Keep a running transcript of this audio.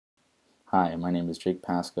Hi, my name is Jake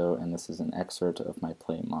Pascoe, and this is an excerpt of my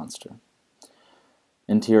play Monster.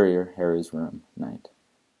 Interior, Harry's room, night.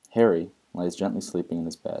 Harry lies gently sleeping in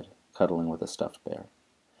his bed, cuddling with a stuffed bear.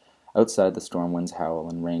 Outside, the storm winds howl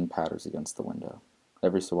and rain patters against the window.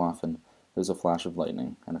 Every so often, there's a flash of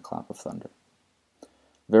lightning and a clap of thunder.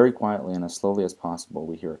 Very quietly and as slowly as possible,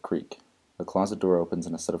 we hear a creak. The closet door opens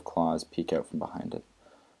and a set of claws peek out from behind it.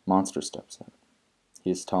 Monster steps out.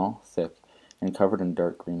 He is tall, thick, and covered in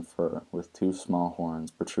dark green fur, with two small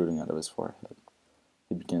horns protruding out of his forehead.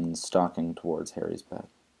 He begins stalking towards Harry's bed.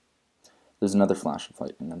 There's another flash of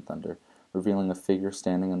lightning and thunder, revealing a figure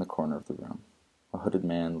standing in the corner of the room. A hooded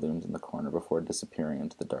man loomed in the corner before disappearing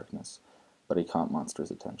into the darkness, but he caught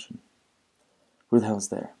Monster's attention. "Who the hell's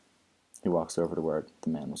there?" He walks over to where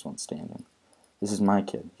the man was once standing. "This is my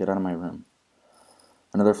kid. Get out of my room."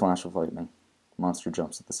 Another flash of lightning. Monster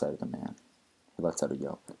jumps at the sight of the man. He lets out a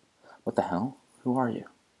yelp. "What the hell? Who are you?"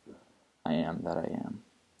 "I am that I am."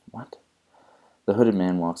 "What?" The hooded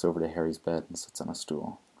man walks over to Harry's bed and sits on a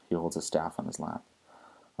stool. He holds a staff on his lap.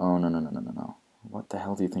 "Oh, no. What the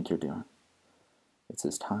hell do you think you're doing?" "It's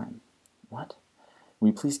his time." "What? Will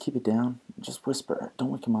you please keep it down? Just whisper. Don't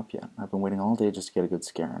wake him up yet. I've been waiting all day just to get a good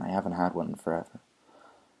scare, and I haven't had one in forever."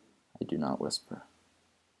 "I do not whisper."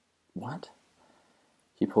 "What?"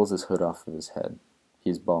 He pulls his hood off of his head. He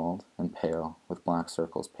is bald and pale, with black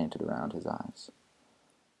circles painted around his eyes.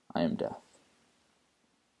 "I am death."